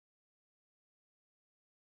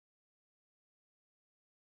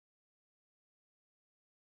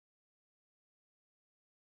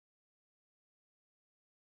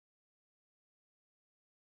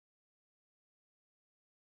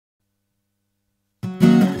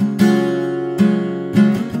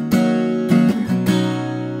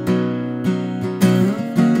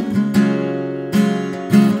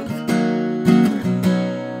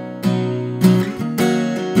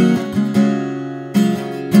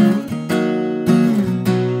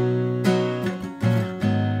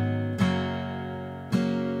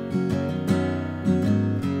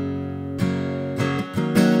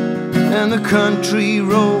the country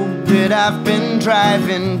road that I've been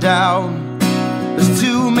driving down, there's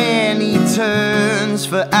too many turns,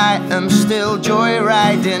 for I am still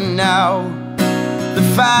joyriding now. The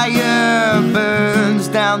fire burns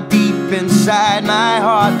down deep inside my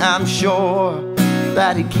heart, I'm sure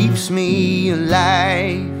that it keeps me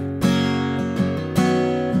alive.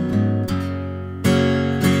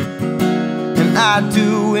 And I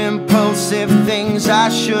do impulsive things I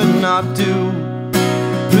should not do,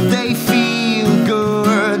 but they feel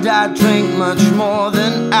good. I drink much more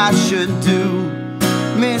than I should do.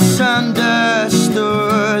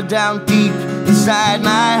 Misunderstood down deep inside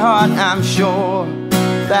my heart, I'm sure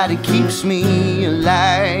that it keeps me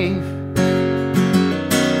alive.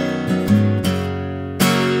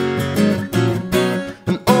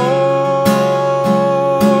 And oh,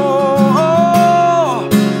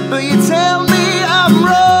 but you tell me I'm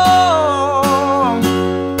wrong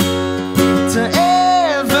to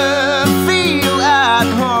ever feel at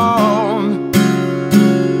home,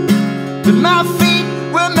 but my feet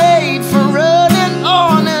were made for running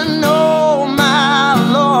on, and oh my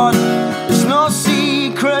Lord, there's no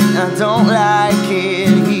secret I don't like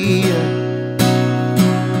it here.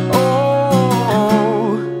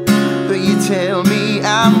 Oh, but you tell me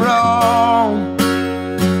I'm wrong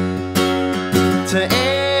to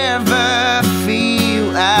ever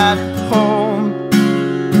feel at home,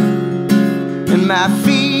 and my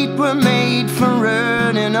feet were made for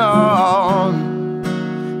running on.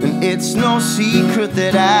 And it's no secret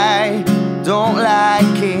that I don't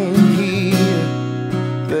like it here,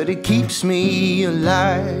 but it keeps me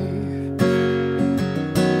alive.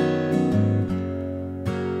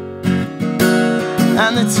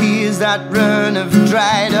 And the tears that run have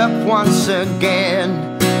dried up once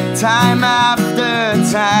again. Time after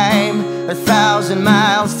time, 1,000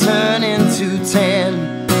 miles turn into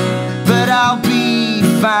 10. But I'll be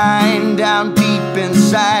fine down deep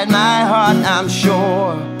inside my heart, I'm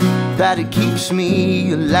sure that it keeps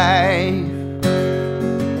me alive.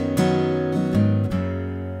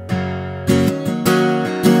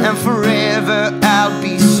 And forever I'll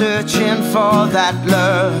be searching for that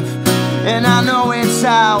love, and I know it's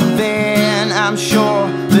out there, and I'm sure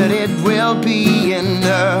that it will be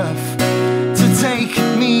enough to take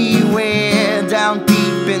me where down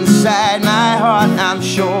deep inside my heart, I'm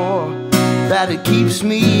sure that it keeps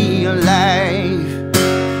me alive.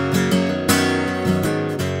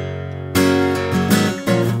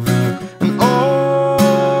 And oh,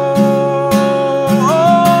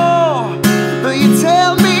 but you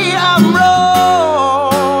tell me I'm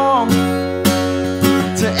wrong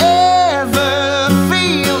to ever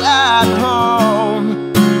feel at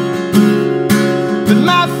home, but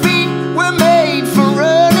my feet were made for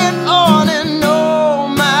running on, and oh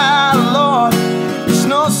my Lord, it's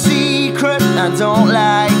no secret I don't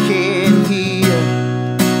like it here.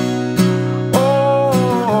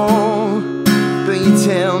 Oh, but you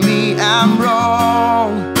tell me I'm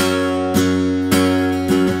wrong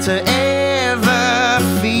to ever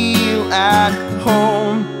feel at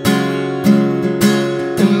home,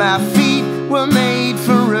 and my feet were made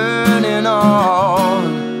for running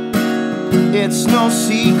on. It's no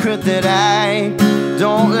secret that I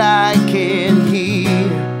don't like it here,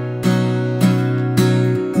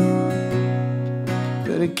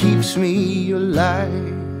 but it keeps me alive.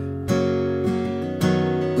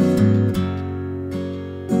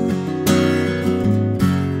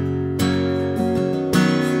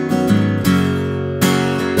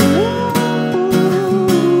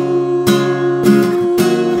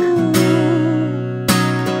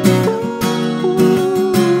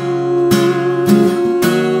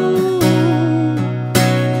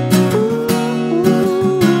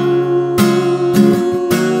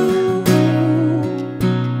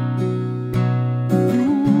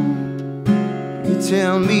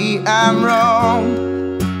 Tell me I'm wrong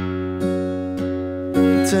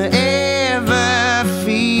to ever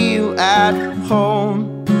feel at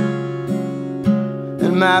home,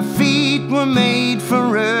 and my feet were made for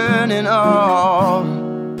running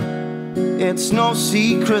on. It's no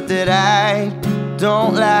secret that I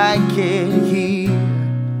don't like it here,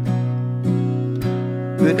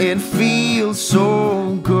 but it feels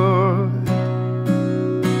so good.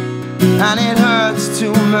 And it hurts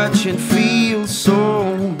too much, it feels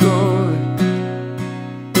so good.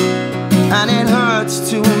 And it hurts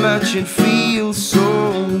too much, it feels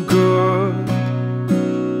so good.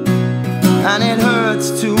 And it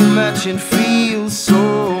hurts too much, it feels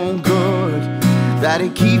so good, that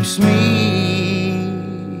it keeps me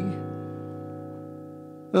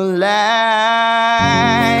alive.